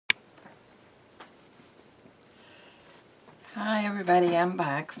Hi everybody, I'm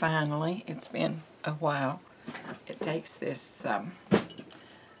back finally. It's been a while. It takes this stuff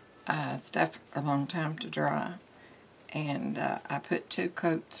a long time to dry, and I put 2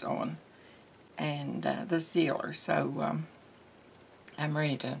 coats on and the sealer, so I'm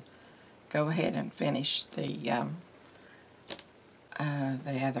ready to go ahead and finish the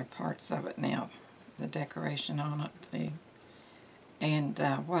other parts of it now, the decoration on it. And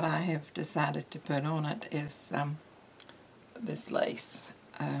what I have decided to put on it is this lace.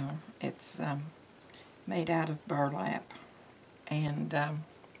 It's made out of burlap, and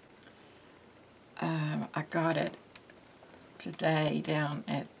I got it today down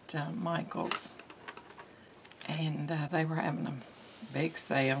at Michael's, and they were having a big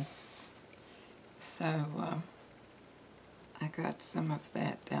sale, so I got some of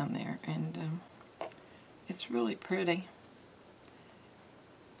that down there, and it's really pretty.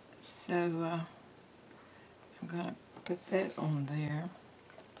 So I'm going to put that on there,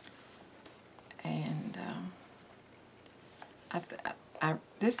 and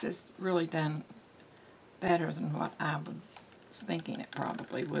this is really done better than what I was thinking it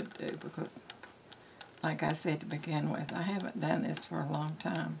probably would do, because like I said to begin with, I haven't done this for a long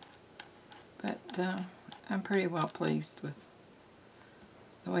time, but I'm pretty well pleased with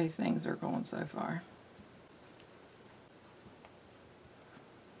the way things are going so far.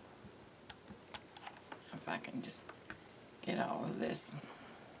 If I can just get all of this.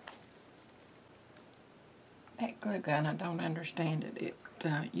 That glue gun, I don't understand it.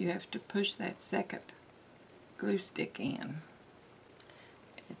 You have to push that second glue stick in.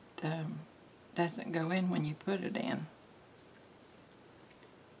 It doesn't go in when you put it in.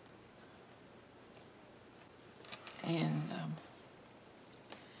 And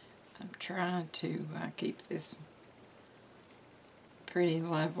I'm trying to keep this pretty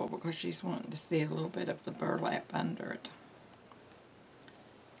level because she's wanting to see a little bit of the burlap under it.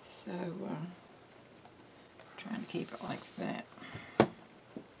 So, trying to keep it like that.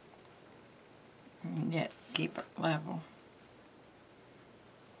 And yet keep it level.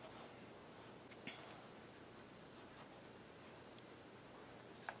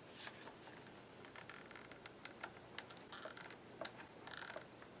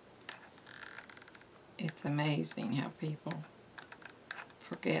 It's amazing how people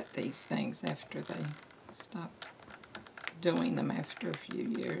forget these things after they stop doing them after a few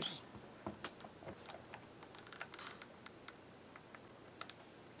years.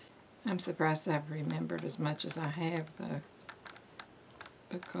 I'm surprised I've remembered as much as I have, though,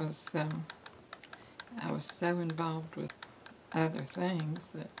 because I was so involved with other things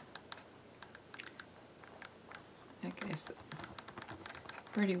that I guess it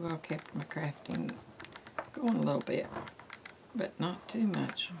pretty well kept my crafting going a little bit, but not too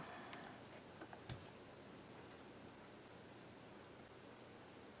much.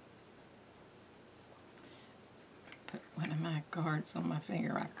 Put one of my cards on my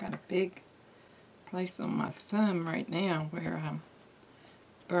finger. I've got a big place on my thumb right now where I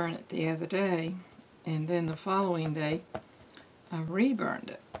burned it the other day, and then the following day I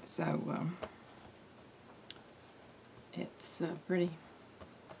reburned it. So it's pretty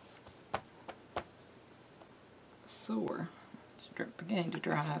sore. It's beginning to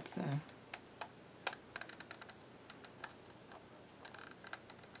dry up though.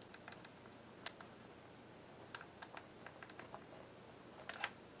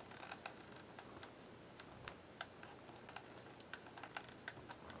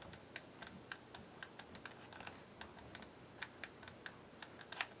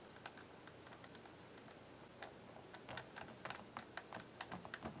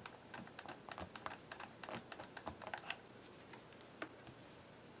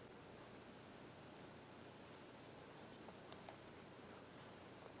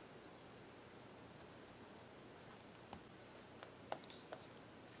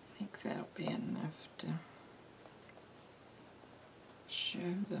 I think that'll be enough to show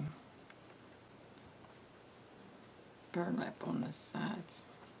the burlap on the sides.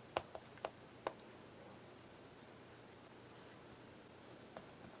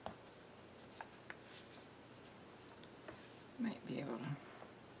 Might be able to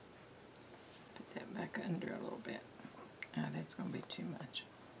put that back under a little bit. Oh, that's going to be too much.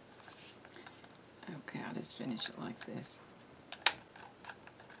 Okay, I'll just finish it like this.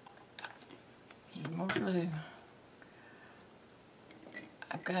 Need more glue.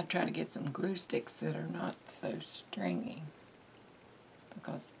 I've got to try to get some glue sticks that are not so stringy,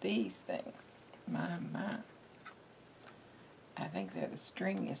 because these things, my, I think they're the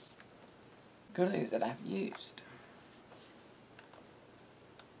stringiest glue that I've used.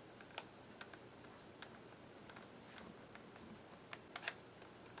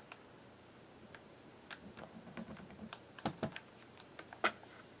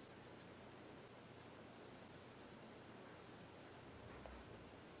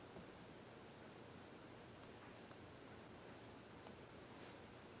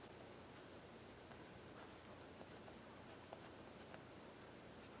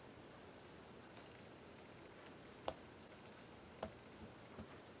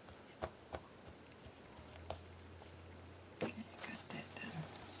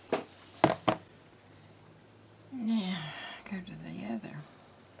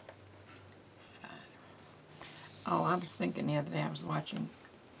 Oh, I was thinking the other day, I was watching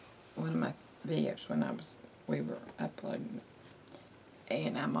one of my videos when we were uploading it.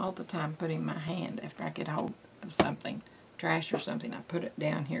 And I'm all the time putting my hand, after I get hold of something, trash or something, I put it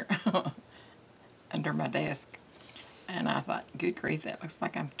down here under my desk. And I thought, good grief, that looks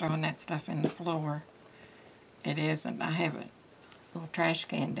like I'm throwing that stuff in the floor. It isn't. I have a little trash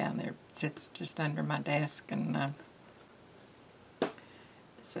can down there. It sits just under my desk, and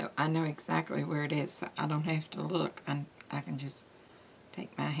so I know exactly where it is. So I don't have to look. I can just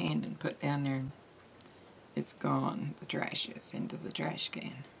take my hand and put down there, and it's gone. The trash is into the trash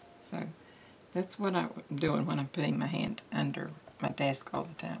can. So that's what I'm doing when I'm putting my hand under my desk all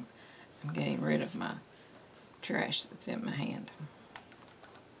the time. I'm getting rid of my trash that's in my hand.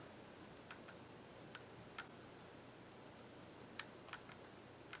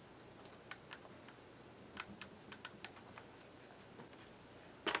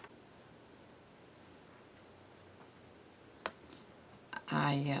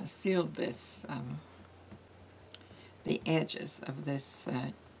 I sealed this, the edges of this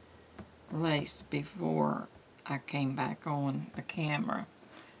lace before I came back on the camera,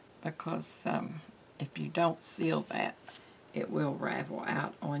 because if you don't seal that, it will ravel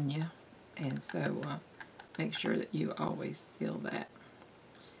out on you, and so make sure that you always seal that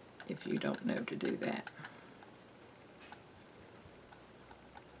if you don't know to do that.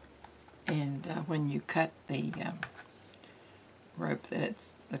 And when you cut the rope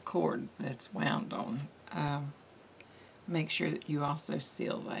the cord that's wound on, make sure that you also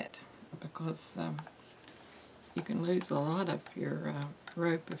seal that, because you can lose a lot of your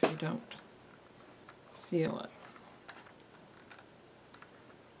rope if you don't seal it.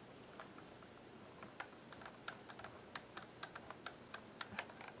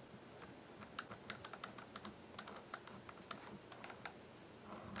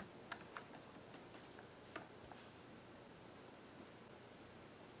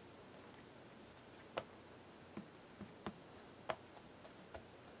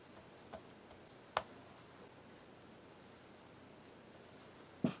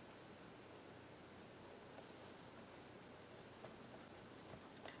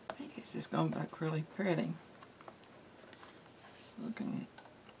 This is going to look really pretty. It's looking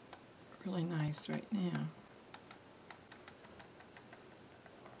really nice right now.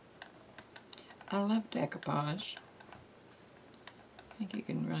 I love decoupage. I think you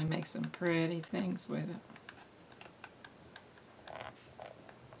can really make some pretty things with it.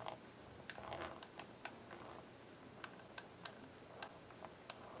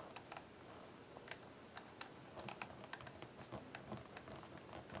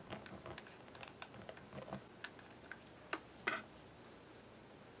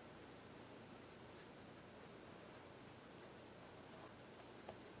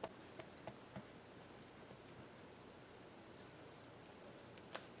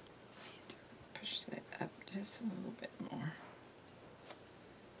 Push that up just a little bit more.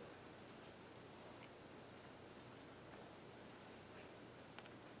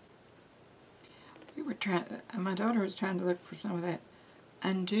 We were trying, my daughter was trying to look for some of that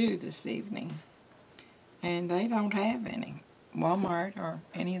undo this evening, and they don't have any. Walmart or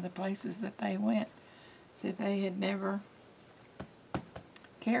any of the places that they went said they had never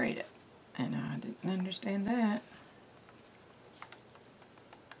carried it, and I didn't understand that.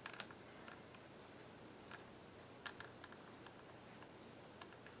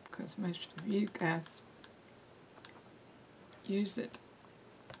 Because most of you guys use it,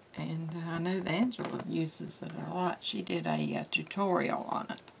 and I know that Angela uses it a lot. She did a tutorial on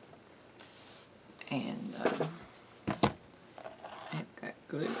it, and I've got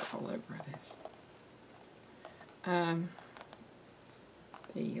glue all over this. The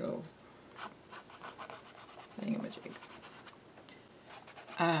little thingamajigs.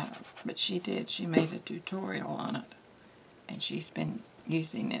 But she made a tutorial on it, and she's been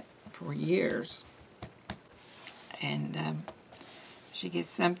using it for years, and she gets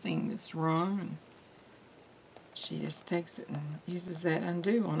something that's wrong, and she just takes it and uses that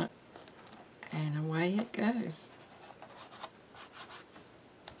undo on it, and away it goes.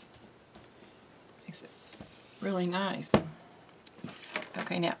 Makes it really nice.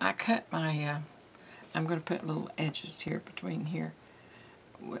 Okay, now I cut my, I'm going to put little edges here between here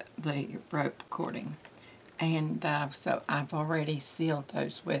with the rope cording. And so I've already sealed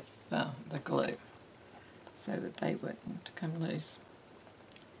those with the glue so that they wouldn't come loose.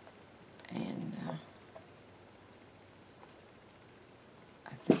 And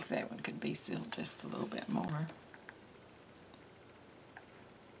I think that one could be sealed just a little bit more.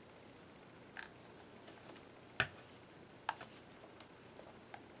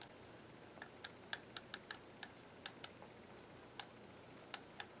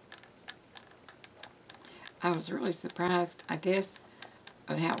 I was really surprised, I guess,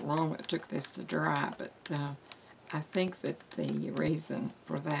 at how long it took this to dry, but I think that the reason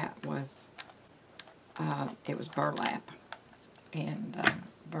for that was it was burlap, and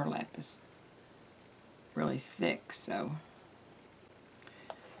burlap is really thick, so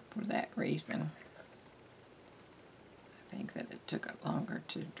for that reason, I think that it took it longer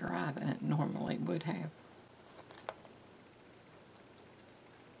to dry than it normally would have.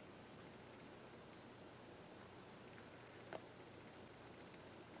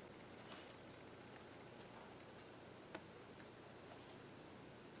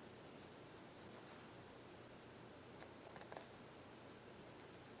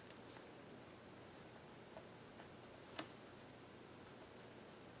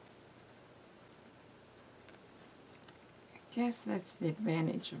 I guess that's the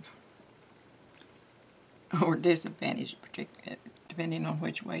advantage of, or disadvantage, depending on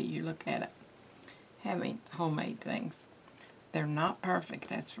which way you look at it, having homemade things. They're not perfect,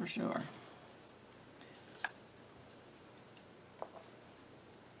 that's for sure.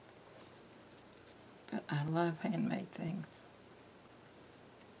 But I love handmade things.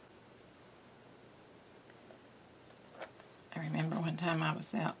 I remember one time I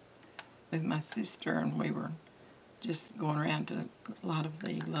was out with my sister and we were just going around to a lot of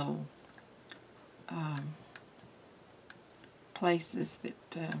the little places that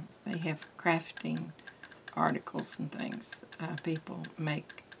they have crafting articles and things. People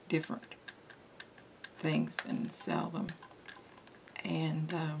make different things and sell them.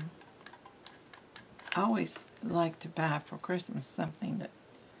 And I always like to buy for Christmas something that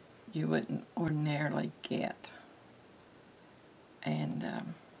you wouldn't ordinarily get.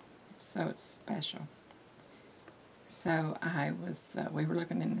 And so it's special. So we were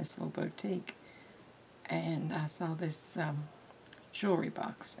looking in this little boutique, and I saw this jewelry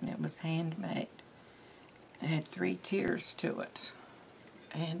box, and it was handmade. It had 3 tiers to it,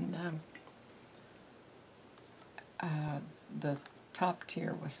 and the top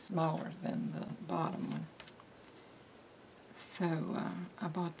tier was smaller than the bottom one. So I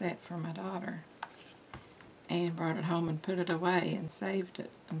bought that for my daughter, and brought it home and put it away and saved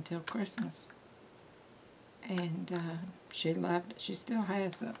it until Christmas. And she loved it. She still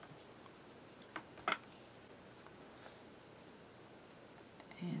has it.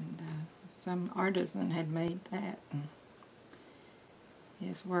 And some artisan had made that, and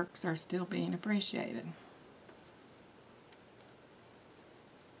his works are still being appreciated.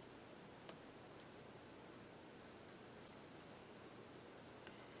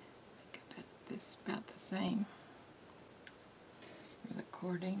 I think I bet this is about the same for the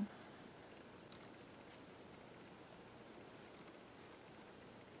cording.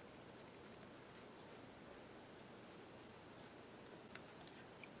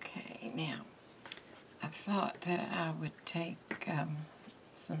 Now, I thought that I would take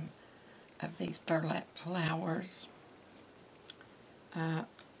some of these burlap flowers. I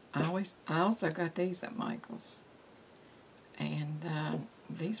also got these at Michael's, and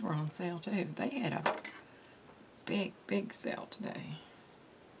these were on sale too. They had a big sale today.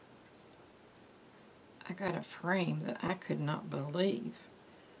 I got a frame that I could not believe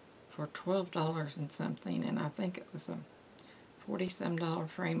for $12 and something, and I think it was a $40-some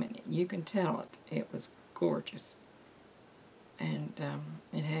frame, and you can tell it was gorgeous. And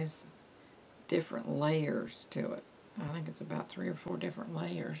it has different layers to it. I think it's about 3 or 4 different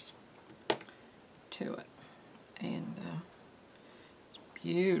layers to it. And it's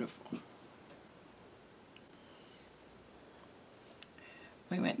beautiful.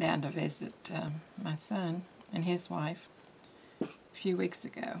 We went down to visit my son and his wife a few weeks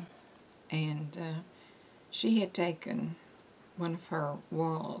ago, and she had taken one of her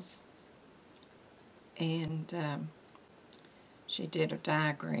walls, and she did a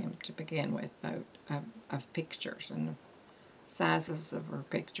diagram to begin with of pictures and the sizes of her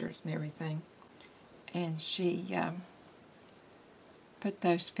pictures and everything, and she put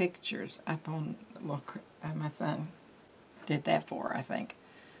those pictures up on, well, my son did that for her, I think,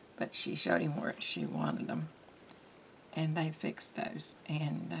 but she showed him where she wanted them, and they fixed those,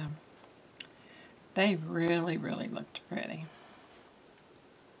 and they really looked pretty.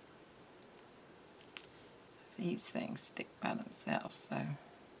 These things stick by themselves, so I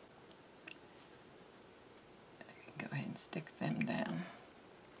can go ahead and stick them down.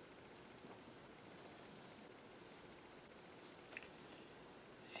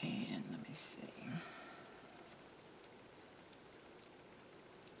 And let me see.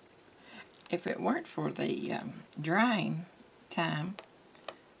 If it weren't for the drying time,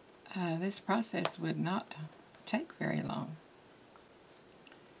 this process would not take very long.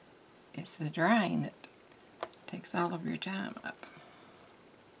 It's the drying that Takes all of your time up.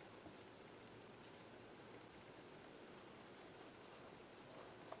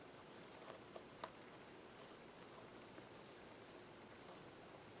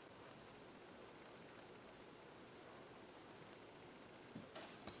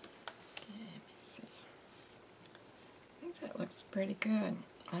 That looks pretty good.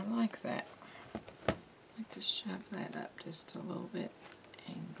 I like that. I like to shove that up just a little bit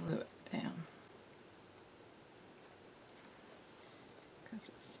and glue it down because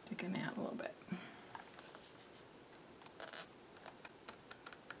it's sticking out a little bit.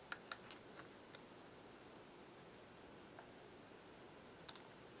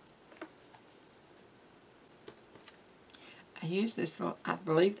 I use this little, I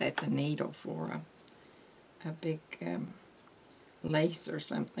believe that's a needle for a big lace or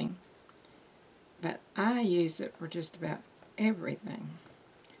something, but I use it for just about everything.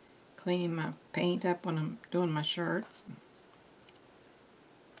 Cleaning my paint up when I'm doing my shirts,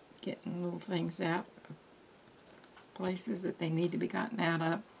 getting little things out of places that they need to be gotten out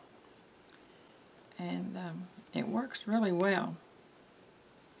of, and it works really well.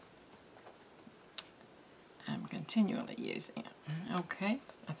 I'm continually using it. Okay,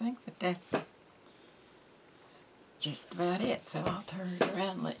 I think that's just about it, so I'll turn it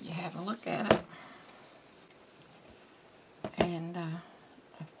around and let you have a look at it. And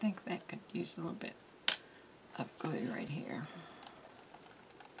I think that could use a little bit of glue right here.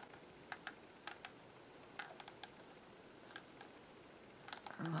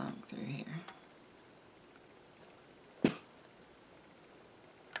 Along through here.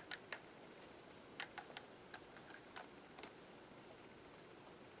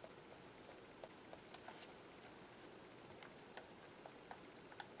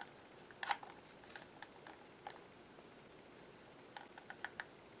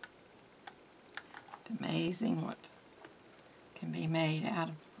 Amazing what can be made out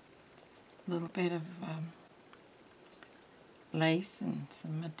of a little bit of lace and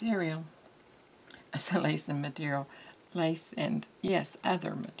some material. I said lace and material. Lace and, yes,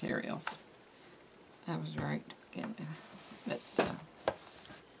 other materials. I was right to begin with. But,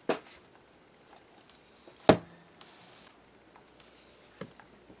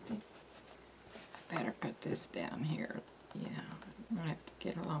 I better put this down here. Yeah, I'm going to have to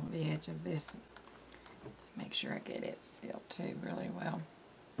get along the edge of this. Make sure I get it sealed too really well,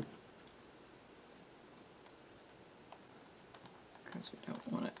 because we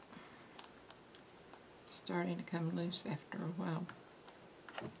don't want it starting to come loose after a while.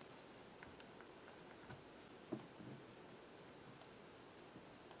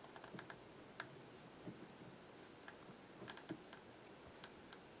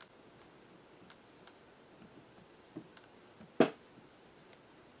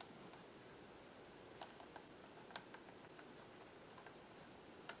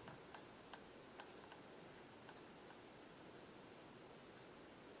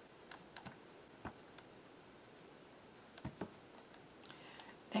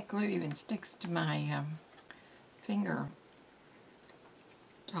 That glue even sticks to my finger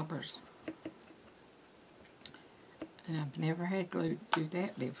toppers. And I've never had glue do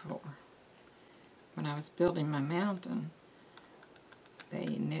that before. When I was building my mountain,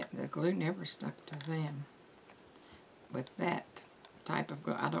 the glue never stuck to them. With that type of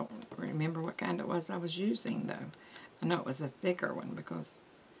glue, I don't remember what kind it was I was using though. I know it was a thicker one because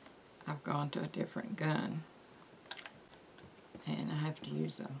I've gone to a different gun. And I have to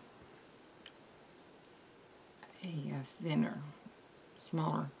use a thinner,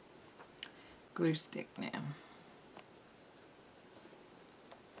 smaller glue stick now.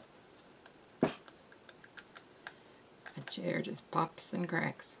 My chair just pops and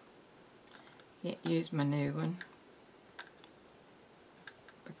cracks. Can't use my new one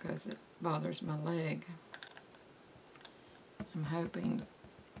because it bothers my leg. I'm hoping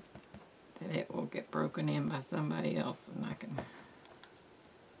that it will get broken in by somebody else and I can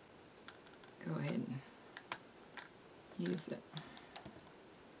go ahead and use it.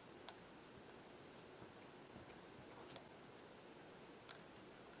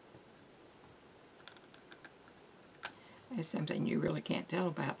 It's something you really can't tell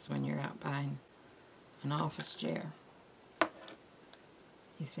about when you're out buying an office chair.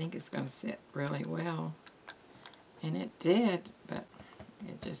 You think it's going to sit really well, and it did, but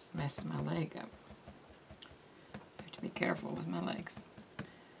it just messed my leg up. I have to be careful with my legs.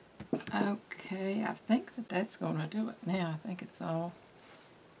 Okay, I think that's going to do it now. I think it's all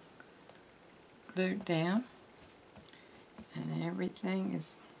glued down, and everything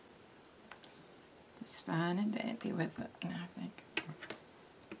is just fine and dandy with it. And I think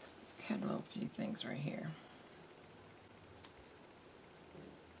cut a little few things right here.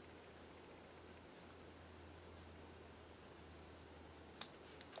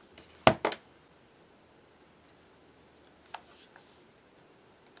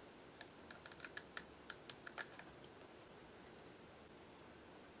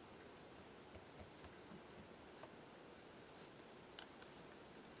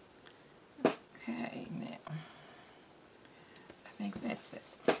 think that's it.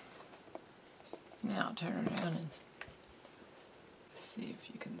 Now I'll turn it around and see if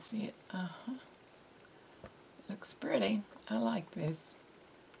you can see it. Looks pretty. I like this.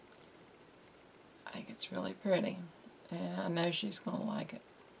 I think it's really pretty. And I know she's going to like it.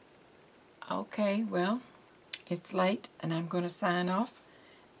 Okay, well, it's late and I'm going to sign off.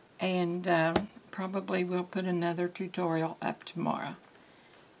 And probably we'll put another tutorial up tomorrow.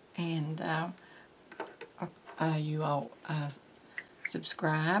 And you all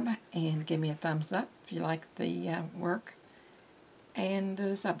subscribe and give me a thumbs up if you like the work and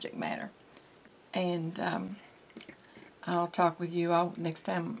the subject matter. And I'll talk with you all next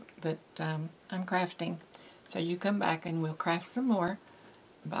time that I'm crafting. So you come back and we'll craft some more.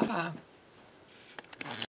 Bye-bye.